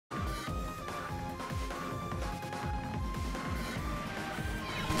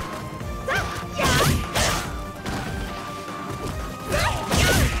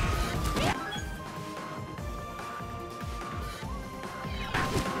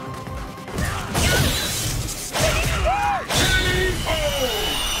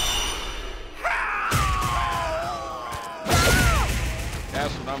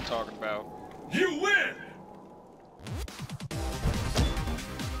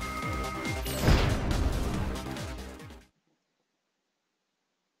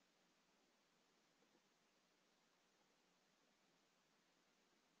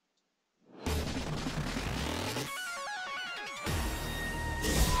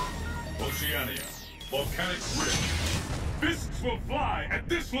Oceania, volcanic rift. Fists will fly at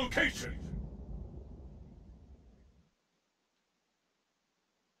this location.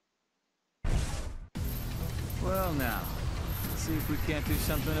 Well now, let's see if we can't do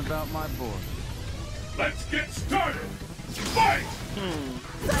something about my board. Let's get started! Fight!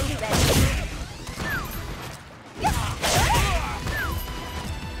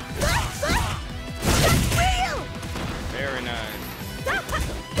 Very nice.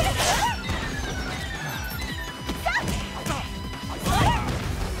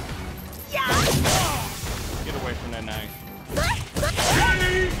 Get away from that knife.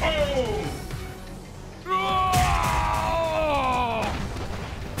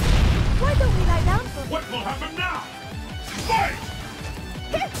 Why don't we lie down for What will happen now? Fight!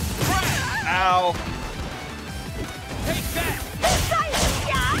 Ow! Take that!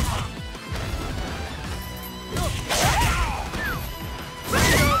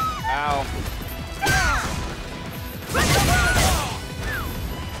 Ow!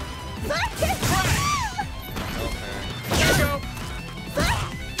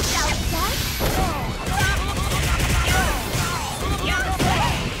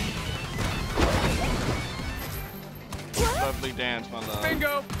 Lovely dance, my love.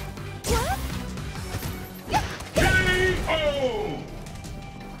 Bingo! K.O.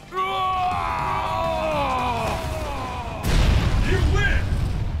 You win!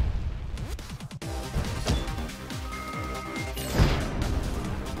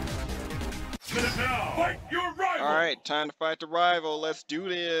 Minute now! Fight your rival! Alright, time to fight the rival. Let's do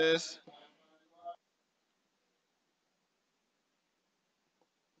this.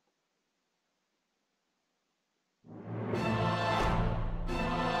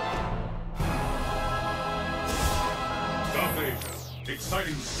 South Asia.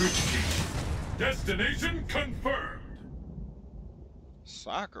 Exciting street team. Destination confirmed.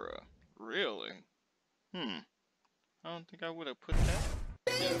 Sakura? Really? I don't think I would have put that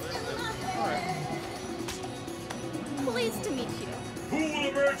together. Alright. Pleased to meet you. Who will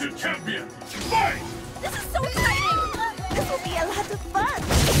emerge a champion? Fight! This is so exciting! This will be a lot of fun!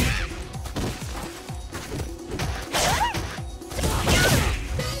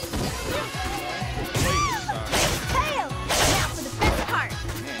 Tail! Now for the best part!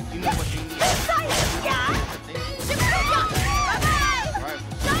 Man, you know what you need. Yeah? Bye-bye!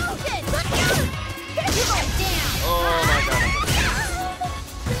 Shouten! You're going down! Oh my god.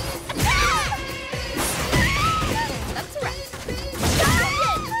 That's right!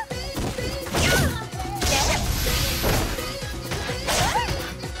 Shouten!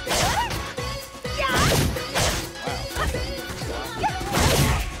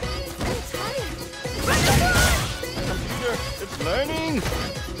 Computer, it's learning!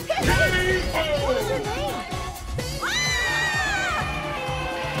 What is your name?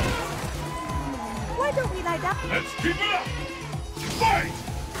 Why don't we lie down? Let's keep it up! Fight!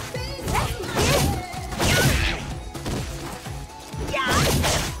 Let's begin!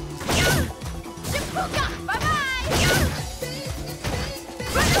 Shifuka! Bye-bye!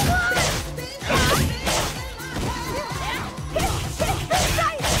 Run the one! Hit the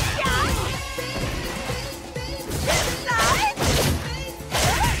side! This side!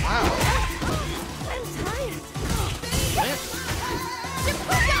 Wow. I'm tired.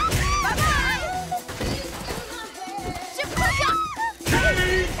 Shifuka! Bye-bye! Shifuka!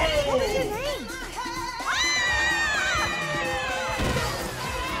 What is your K.O. name?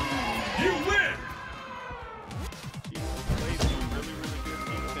 You win! She played some really, really good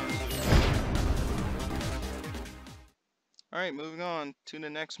defense. Alright, moving on to the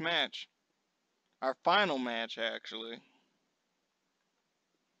next match. Our final match, actually.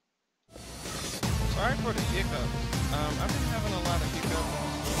 Sorry for the hiccups. I've been having a lot of hiccups.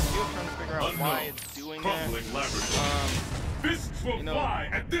 Still trying to figure out why it's doing that. Crumbling laboratory. Fists will You know, fly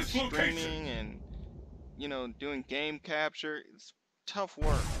at this location. streaming and, you know, doing game capture, it's tough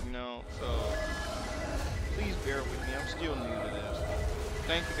work, you know, so please bear with me. I'm still new to this.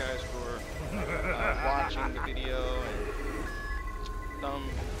 Thank you guys for watching the video and thumb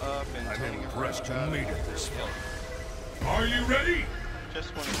up and turning it impressed you made it this far. Are you ready?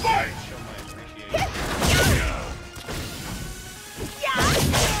 Just want to Fight! show my appreciation.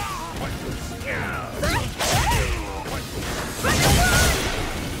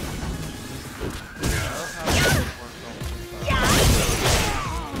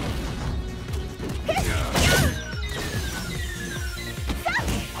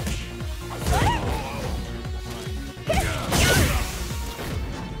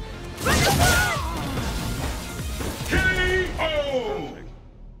 K.O.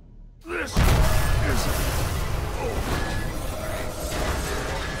 This is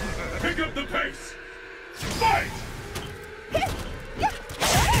Pick up the pace! Fight!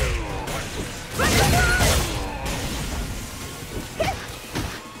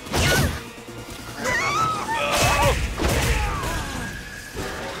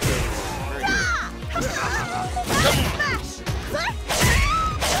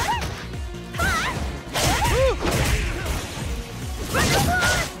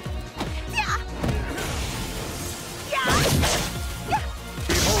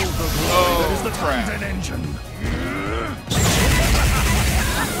 An engine.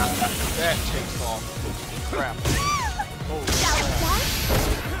 That takes off. Crap. Holy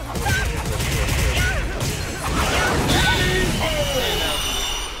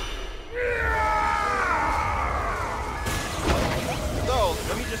So,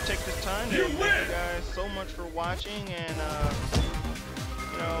 let me just take this time to thank you guys so much for watching and,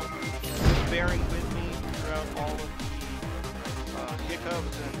 you know, bearing with me throughout all of the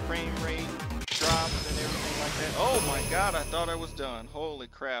hiccups and frame rate drops and everything like that. Oh my god, I thought I was done. Holy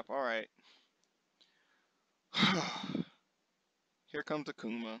crap. Alright. Here comes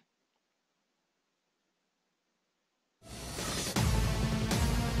Akuma.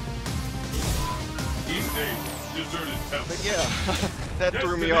 But yeah, that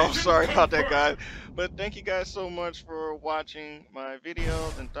threw me off. Sorry about that, guys. But thank you guys so much for watching my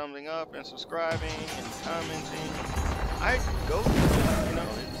videos and thumbing up and subscribing and commenting. I go through, you know,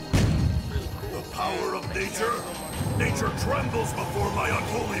 it's really cool. The power of nature. Nature trembles before my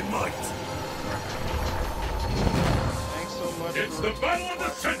unholy might. Thanks so much. It's the battle of the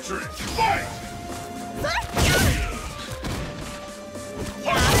century. Fight!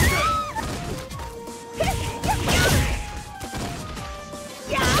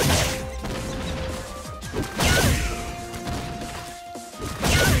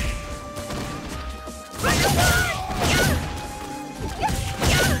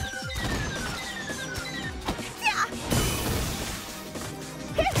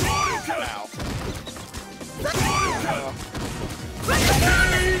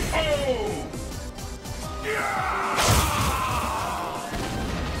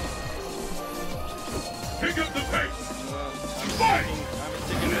 Pick up the pace! Fight! I'm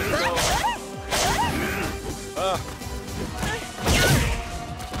sticking this goal.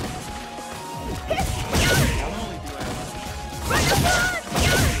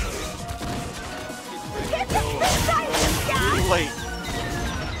 Late.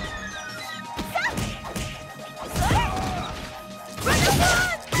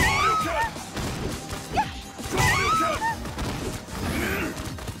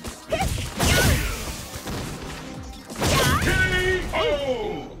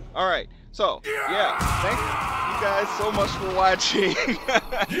 Alright, so, yeah, thank you guys so much for watching.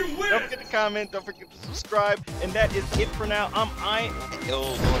 Don't forget to comment, don't forget to subscribe, and that is it for now. Oh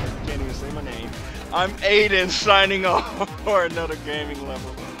Lord, I can't even say my name. I'm Aiden, signing off for another gaming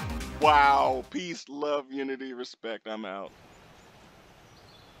level. Wow, peace, love, unity, respect, I'm out.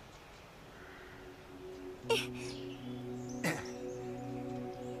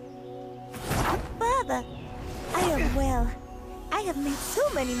 Father, I am well. I have made so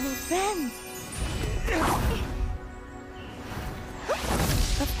many new friends.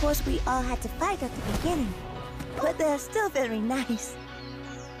 Of course, we all had to fight at the beginning, but they're still very nice.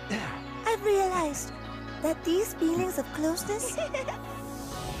 I've realized that these feelings of closeness,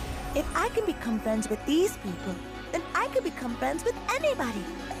 if I can become friends with these people, then I can become friends with anybody.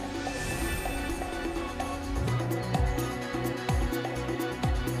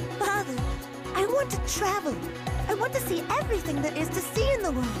 Father, I want to travel. I want to see everything there is to see in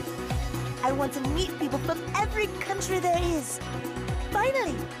the world. I want to meet people from every country there is.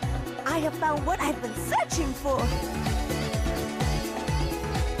 Finally, I have found what I've been searching for.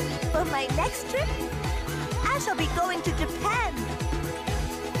 For my next trip, I shall be going to Japan.